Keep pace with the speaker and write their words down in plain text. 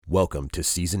Welcome to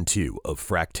Season 2 of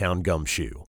Fracktown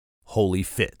Gumshoe, Holy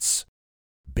Fits,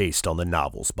 based on the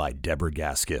novels by Deborah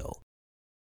Gaskill.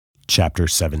 Chapter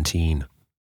 17.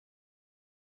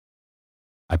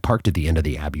 I parked at the end of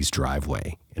the Abbey's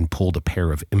driveway and pulled a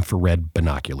pair of infrared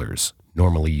binoculars,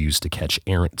 normally used to catch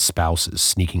errant spouses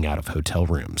sneaking out of hotel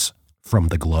rooms, from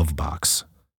the glove box.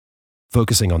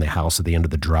 Focusing on the house at the end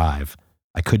of the drive,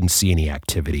 I couldn't see any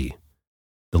activity.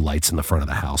 The lights in the front of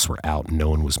the house were out and no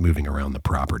one was moving around the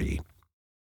property.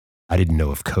 I didn't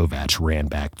know if Kovac ran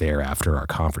back there after our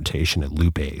confrontation at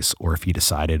Lupe's or if he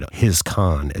decided his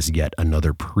con as yet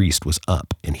another priest was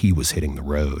up and he was hitting the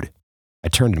road. I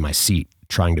turned in my seat,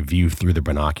 trying to view through the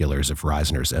binoculars if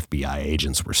Reisner's FBI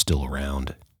agents were still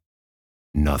around.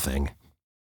 Nothing.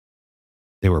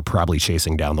 They were probably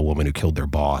chasing down the woman who killed their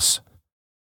boss.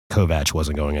 Kovac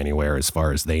wasn't going anywhere as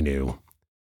far as they knew.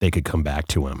 They could come back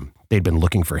to him. They'd been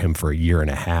looking for him for a year and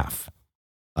a half.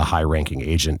 A high-ranking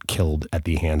agent killed at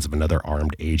the hands of another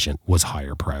armed agent was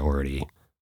higher priority.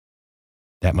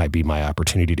 That might be my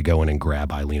opportunity to go in and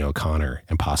grab Eileen O'Connor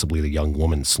and possibly the young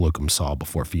woman Slocum saw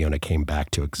before Fiona came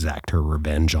back to exact her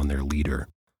revenge on their leader.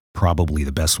 Probably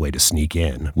the best way to sneak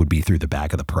in would be through the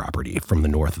back of the property from the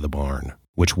north of the barn,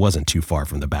 which wasn't too far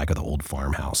from the back of the old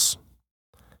farmhouse.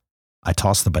 I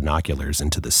tossed the binoculars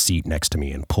into the seat next to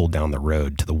me and pulled down the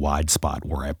road to the wide spot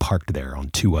where I parked there on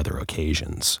 2 other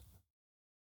occasions.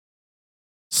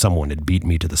 Someone had beat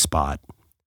me to the spot,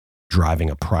 driving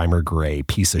a primer gray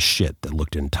piece of shit that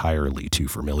looked entirely too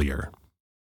familiar.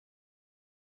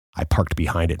 I parked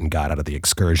behind it and got out of the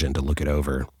Excursion to look it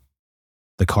over.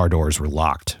 The car doors were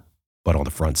locked, but on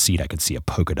the front seat I could see a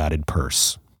polka-dotted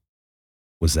purse.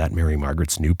 Was that Mary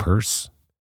Margaret's new purse?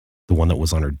 The one that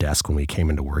was on her desk when we came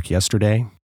into work yesterday?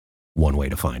 One way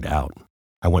to find out.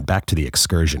 I went back to the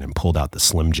Excursion and pulled out the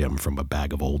Slim Jim from a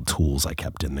bag of old tools I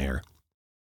kept in there.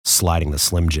 Sliding the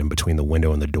Slim Jim between the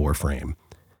window and the door frame,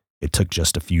 it took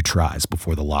just a few tries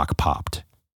before the lock popped.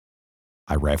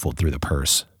 I rifled through the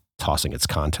purse, tossing its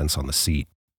contents on the seat.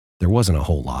 There wasn't a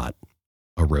whole lot.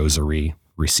 A rosary,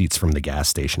 receipts from the gas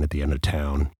station at the end of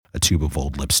town, a tube of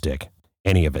old lipstick.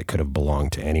 Any of it could have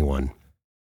belonged to anyone.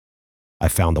 I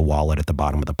found the wallet at the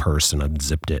bottom of the purse and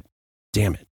unzipped it.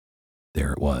 Damn it.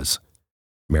 There it was.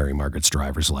 Mary Margaret's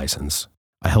driver's license.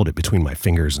 I held it between my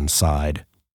fingers and sighed.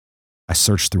 I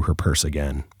searched through her purse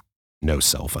again. No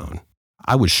cell phone.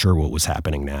 I was sure what was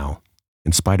happening now.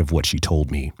 In spite of what she told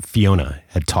me, Fiona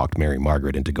had talked Mary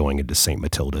Margaret into going into St.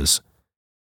 Matilda's,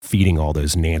 feeding all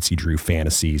those Nancy Drew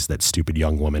fantasies that stupid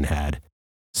young woman had.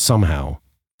 Somehow,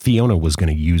 Fiona was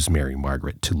going to use Mary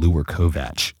Margaret to lure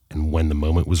Kovac, and when the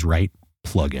moment was right,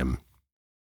 plug him.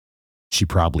 She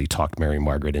probably talked Mary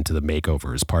Margaret into the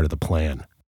makeover as part of the plan.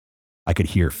 I could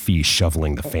hear Fee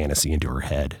shoveling the fantasy into her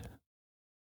head.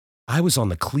 I was on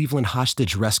the Cleveland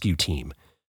hostage rescue team.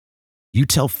 You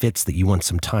tell Fitz that you want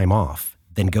some time off,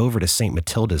 then go over to St.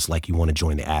 Matilda's like you want to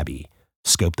join the Abbey.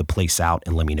 Scope the place out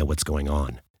and let me know what's going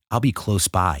on. I'll be close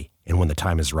by, and when the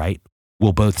time is right,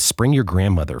 we'll both spring your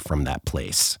grandmother from that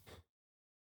place.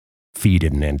 Fee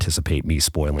didn't anticipate me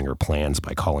spoiling her plans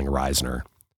by calling Reisner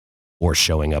or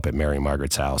showing up at Mary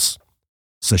Margaret's house,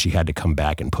 so she had to come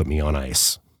back and put me on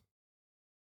ice.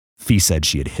 Fee said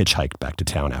she had hitchhiked back to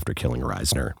town after killing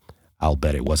Reisner. I'll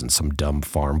bet it wasn't some dumb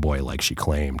farm boy like she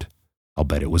claimed. I'll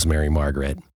bet it was Mary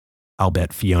Margaret. I'll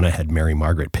bet Fiona had Mary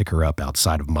Margaret pick her up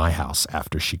outside of my house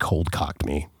after she cold-cocked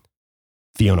me.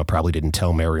 Fiona probably didn't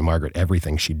tell Mary Margaret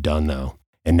everything she'd done, though.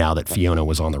 And now that Fiona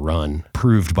was on the run,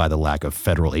 proved by the lack of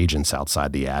federal agents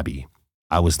outside the Abbey,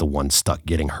 I was the one stuck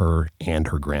getting her and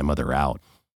her grandmother out.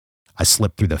 I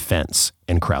slipped through the fence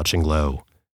and, crouching low,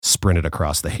 sprinted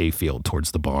across the hayfield towards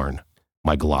the barn,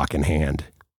 my Glock in hand.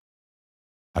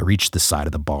 I reached the side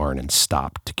of the barn and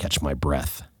stopped to catch my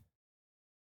breath.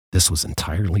 This was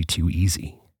entirely too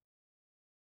easy.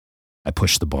 I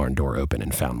pushed the barn door open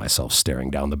and found myself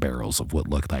staring down the barrels of what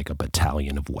looked like a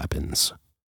battalion of weapons.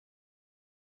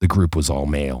 The group was all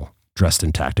male, dressed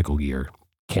in tactical gear,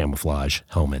 camouflage,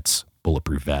 helmets,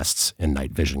 bulletproof vests, and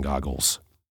night vision goggles.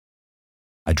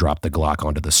 I dropped the Glock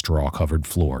onto the straw-covered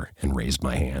floor and raised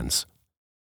my hands.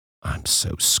 I'm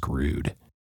so screwed.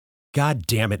 God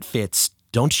damn it, Fitz.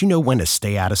 Don't you know when to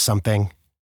stay out of something?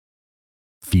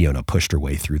 Fiona pushed her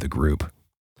way through the group,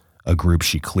 a group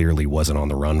she clearly wasn't on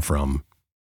the run from.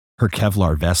 Her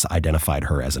Kevlar vest identified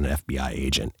her as an FBI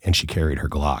agent, and she carried her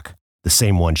Glock, the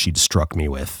same one she'd struck me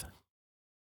with.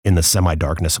 In the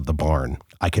semi-darkness of the barn,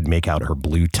 I could make out her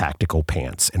blue tactical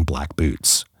pants and black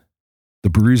boots.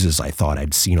 The bruises I thought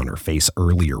I'd seen on her face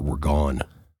earlier were gone.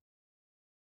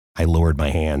 I lowered my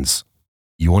hands.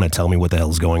 You want to tell me what the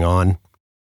hell's going on?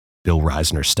 Bill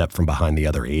Reisner stepped from behind the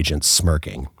other agents,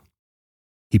 smirking.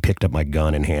 He picked up my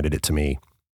gun and handed it to me.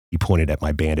 He pointed at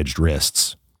my bandaged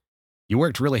wrists. You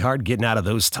worked really hard getting out of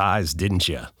those ties, didn't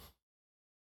you?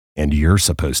 And you're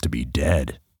supposed to be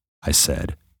dead, I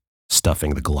said,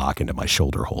 stuffing the Glock into my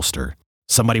shoulder holster.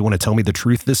 Somebody want to tell me the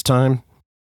truth this time?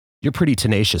 You're pretty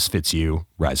tenacious, Fitzhugh,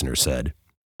 Reisner said.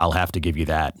 I'll have to give you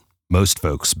that. Most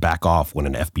folks back off when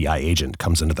an FBI agent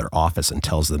comes into their office and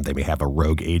tells them they may have a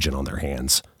rogue agent on their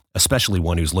hands, especially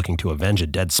one who's looking to avenge a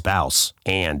dead spouse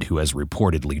and who has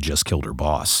reportedly just killed her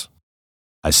boss.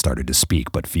 I started to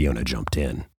speak, but Fiona jumped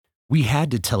in. We had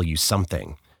to tell you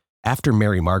something. After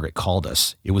Mary Margaret called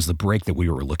us, it was the break that we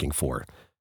were looking for.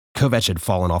 Kovach had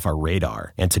fallen off our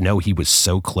radar, and to know he was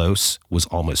so close was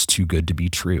almost too good to be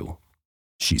true,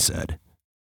 she said.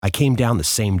 I came down the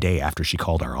same day after she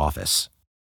called our office.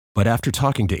 But after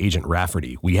talking to Agent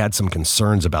Rafferty, we had some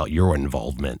concerns about your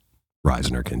involvement,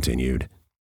 Reisner continued.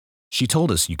 She told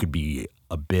us you could be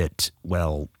a bit,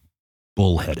 well,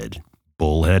 bullheaded.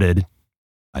 Bullheaded?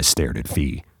 I stared at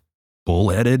Fee.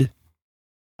 Bullheaded?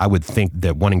 I would think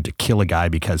that wanting to kill a guy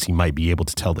because he might be able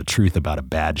to tell the truth about a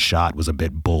bad shot was a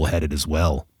bit bullheaded as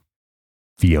well.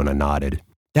 Fiona nodded.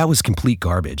 That was complete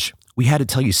garbage. We had to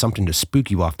tell you something to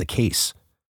spook you off the case.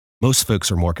 Most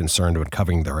folks are more concerned with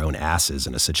covering their own asses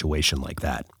in a situation like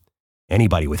that.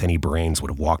 Anybody with any brains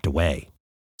would have walked away.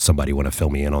 Somebody want to fill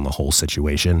me in on the whole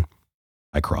situation?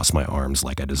 I crossed my arms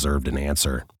like I deserved an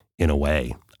answer. In a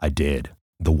way, I did.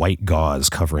 The white gauze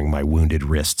covering my wounded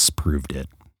wrists proved it.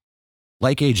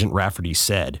 Like Agent Rafferty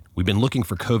said, we've been looking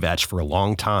for Kovach for a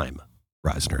long time,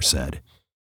 Reisner said.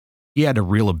 He had a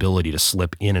real ability to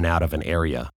slip in and out of an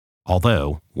area,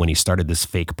 although when he started this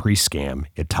fake pre-scam,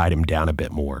 it tied him down a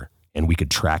bit more, and we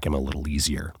could track him a little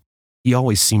easier. He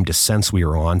always seemed to sense we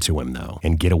were on to him, though,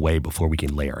 and get away before we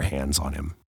could lay our hands on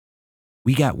him.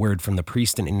 We got word from the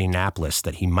priest in Indianapolis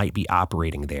that he might be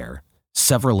operating there.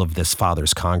 Several of this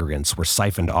father's congregants were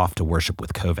siphoned off to worship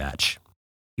with Kovach.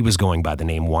 He was going by the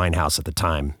name Winehouse at the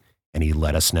time, and he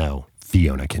let us know,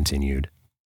 Fiona continued.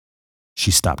 She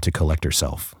stopped to collect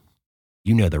herself.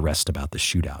 You know the rest about the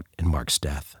shootout and Mark's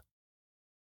death.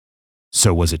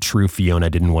 So was it true Fiona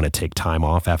didn't want to take time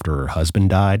off after her husband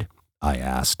died? I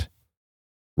asked.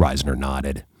 Reisner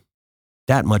nodded.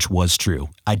 That much was true.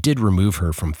 I did remove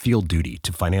her from field duty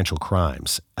to financial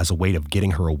crimes as a way of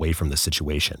getting her away from the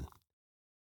situation.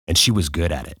 And she was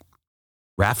good at it.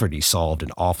 Rafferty solved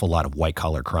an awful lot of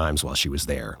white-collar crimes while she was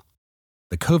there.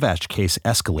 The Kovach case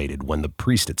escalated when the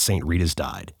priest at St. Rita's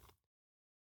died.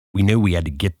 We knew we had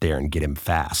to get there and get him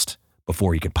fast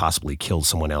before he could possibly kill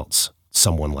someone else,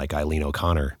 someone like Eileen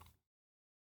O'Connor.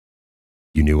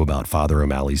 You knew about Father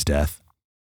O'Malley's death?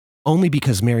 Only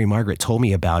because Mary Margaret told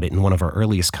me about it in one of our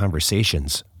earliest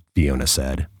conversations, Fiona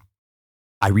said.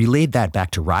 I relayed that back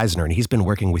to Reisner, and he's been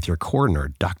working with your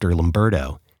coroner, Dr.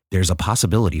 Lamberto. There's a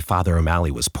possibility Father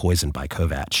O'Malley was poisoned by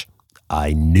Kovach.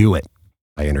 I knew it,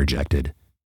 I interjected.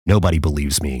 Nobody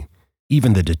believes me.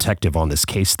 Even the detective on this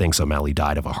case thinks O'Malley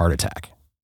died of a heart attack.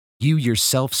 You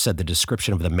yourself said the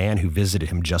description of the man who visited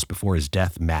him just before his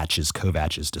death matches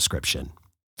Kovach's description,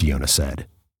 Fiona said.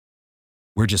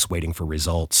 We're just waiting for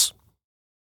results.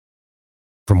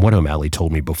 From what O'Malley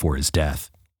told me before his death,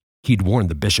 he'd warned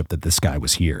the bishop that this guy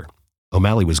was here.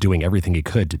 O'Malley was doing everything he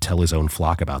could to tell his own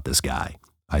flock about this guy,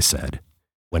 I said.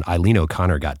 When Eileen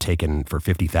O'Connor got taken for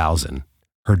 $50,000,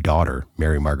 her daughter,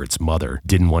 Mary Margaret's mother,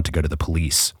 didn't want to go to the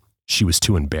police. She was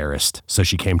too embarrassed, so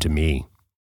she came to me.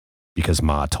 Because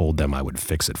Ma told them I would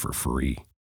fix it for free.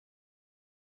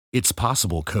 It's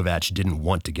possible Kovach didn't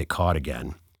want to get caught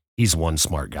again. He's one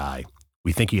smart guy.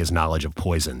 We think he has knowledge of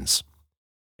poisons.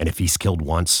 And if he's killed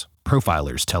once,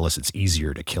 profilers tell us it's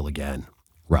easier to kill again,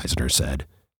 Reisner said.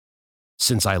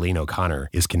 Since Eileen O'Connor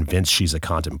is convinced she's a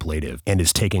contemplative and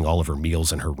is taking all of her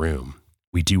meals in her room,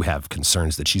 we do have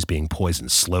concerns that she's being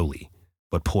poisoned slowly,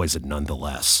 but poisoned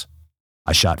nonetheless.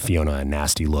 I shot Fiona a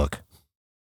nasty look.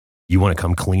 You want to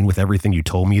come clean with everything you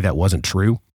told me that wasn't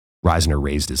true? Reisner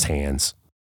raised his hands.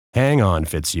 Hang on,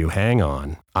 Fitzhugh, hang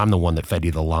on. I'm the one that fed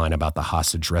you the line about the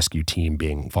hostage rescue team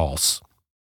being false.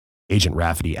 Agent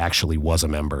Rafferty actually was a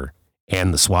member,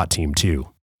 and the SWAT team too.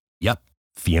 Yep,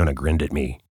 Fiona grinned at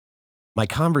me. My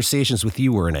conversations with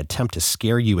you were an attempt to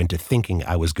scare you into thinking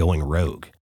I was going rogue.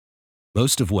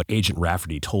 Most of what Agent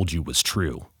Rafferty told you was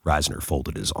true, Reisner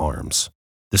folded his arms.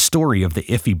 The story of the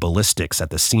iffy ballistics at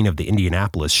the scene of the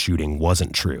Indianapolis shooting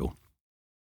wasn't true.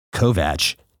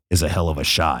 Kovach is a hell of a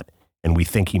shot, and we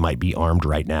think he might be armed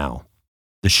right now.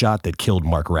 The shot that killed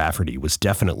Mark Rafferty was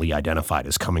definitely identified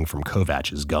as coming from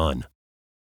Kovach's gun.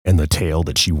 And the tale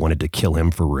that she wanted to kill him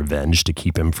for revenge to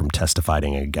keep him from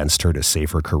testifying against her to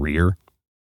save her career?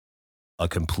 A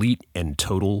complete and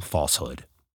total falsehood.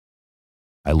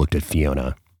 I looked at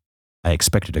Fiona. I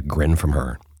expected a grin from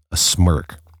her, a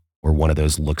smirk, or one of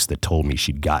those looks that told me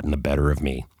she'd gotten the better of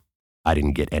me. I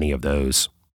didn't get any of those.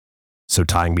 So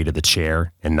tying me to the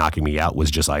chair and knocking me out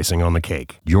was just icing on the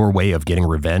cake. Your way of getting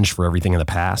revenge for everything in the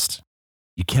past?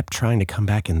 You kept trying to come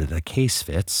back into the case,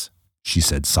 Fitz, she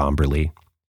said somberly.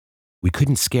 We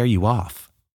couldn't scare you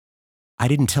off. I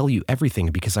didn't tell you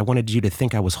everything because I wanted you to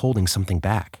think I was holding something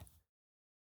back.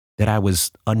 That I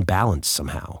was unbalanced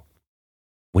somehow.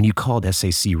 When you called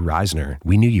SAC Reisner,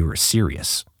 we knew you were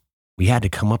serious. We had to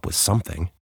come up with something.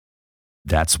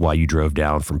 That's why you drove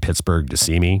down from Pittsburgh to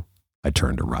see me? I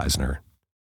turned to Reisner.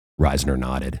 Reisner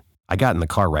nodded. I got in the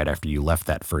car right after you left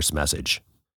that first message.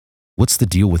 What's the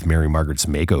deal with Mary Margaret's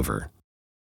makeover?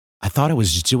 I thought I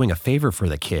was just doing a favor for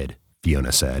the kid,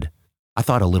 Fiona said. I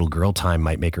thought a little girl time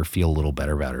might make her feel a little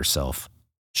better about herself.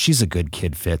 She's a good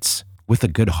kid, Fitz, with a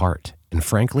good heart, and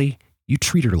frankly, you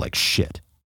treat her like shit.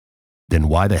 Then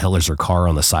why the hell is her car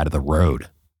on the side of the road?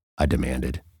 I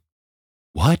demanded.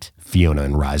 What? Fiona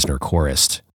and Reisner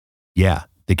chorused. Yeah,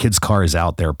 the kid's car is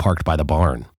out there parked by the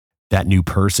barn. That new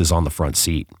purse is on the front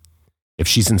seat. If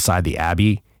she's inside the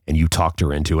Abbey and you talked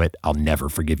her into it, I'll never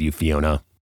forgive you, Fiona.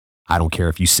 I don't care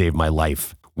if you saved my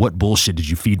life. What bullshit did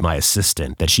you feed my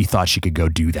assistant that she thought she could go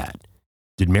do that?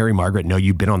 Did Mary Margaret know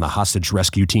you'd been on the hostage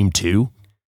rescue team too?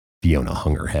 Fiona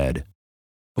hung her head.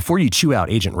 Before you chew out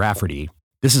Agent Rafferty,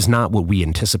 this is not what we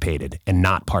anticipated and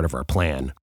not part of our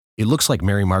plan. It looks like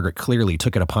Mary Margaret clearly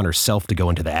took it upon herself to go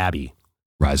into the Abbey,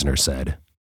 Reisner said.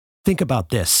 Think about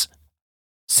this.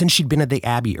 Since she'd been at the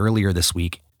Abbey earlier this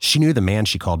week, she knew the man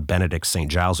she called Benedict St.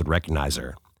 Giles would recognize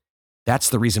her. That's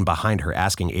the reason behind her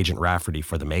asking Agent Rafferty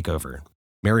for the makeover.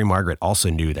 Mary Margaret also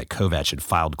knew that Kovach had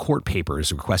filed court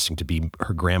papers requesting to be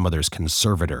her grandmother's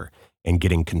conservator and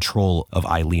getting control of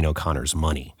Eileen O'Connor's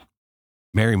money.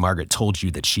 Mary Margaret told you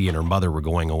that she and her mother were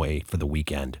going away for the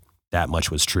weekend. That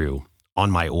much was true. On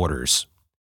my orders.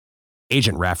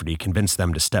 Agent Rafferty convinced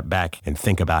them to step back and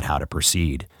think about how to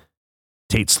proceed.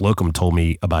 Tate Slocum told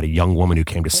me about a young woman who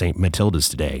came to St. Matilda's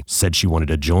today, said she wanted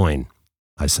to join.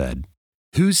 I said,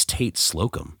 Who's Tate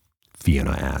Slocum?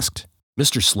 Fiona asked.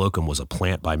 Mr. Slocum was a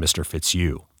plant by Mr.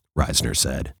 Fitzhugh, Reisner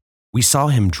said. We saw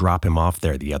him drop him off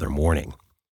there the other morning.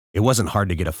 It wasn't hard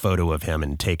to get a photo of him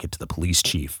and take it to the police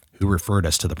chief, who referred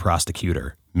us to the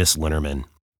prosecutor, Miss Linnerman.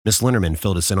 Miss Linnerman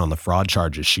filled us in on the fraud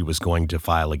charges she was going to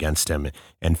file against him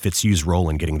and Fitzhugh's role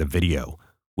in getting the video,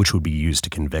 which would be used to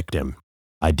convict him.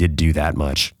 I did do that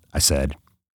much, I said.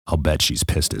 I'll bet she's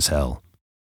pissed as hell.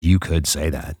 You could say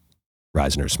that.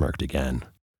 Reisner smirked again.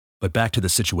 But back to the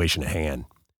situation at hand.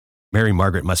 Mary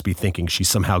Margaret must be thinking she's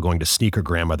somehow going to sneak her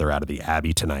grandmother out of the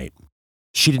Abbey tonight.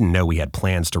 She didn't know we had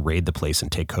plans to raid the place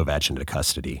and take Kovach into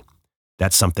custody.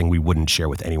 That's something we wouldn't share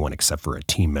with anyone except for a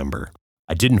team member.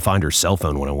 I didn't find her cell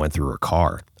phone when I went through her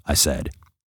car, I said.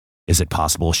 Is it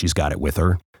possible she's got it with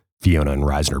her? Fiona and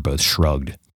Reisner both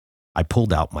shrugged. I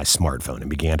pulled out my smartphone and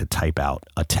began to type out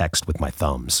a text with my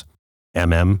thumbs.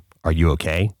 Are you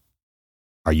okay?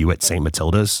 Are you at St.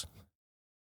 Matilda's?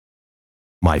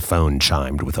 My phone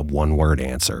chimed with a one-word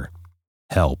answer.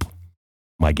 Help.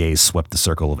 My gaze swept the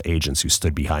circle of agents who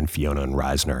stood behind Fiona and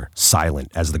Reisner,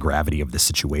 silent as the gravity of the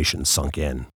situation sunk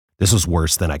in. This was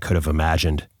worse than I could have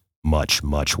imagined. Much,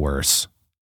 much worse.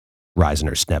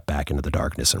 Reisner stepped back into the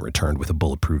darkness and returned with a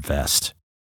bulletproof vest.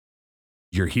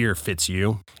 You're here,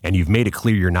 Fitzhugh, and you've made it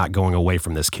clear you're not going away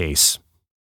from this case.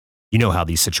 You know how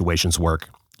these situations work.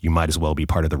 You might as well be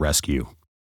part of the rescue.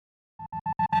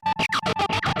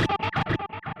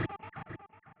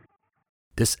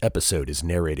 This episode is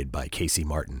narrated by Casey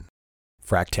Martin.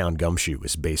 Fracktown Gumshoe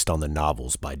is based on the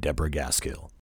novels by Deborah Gaskill.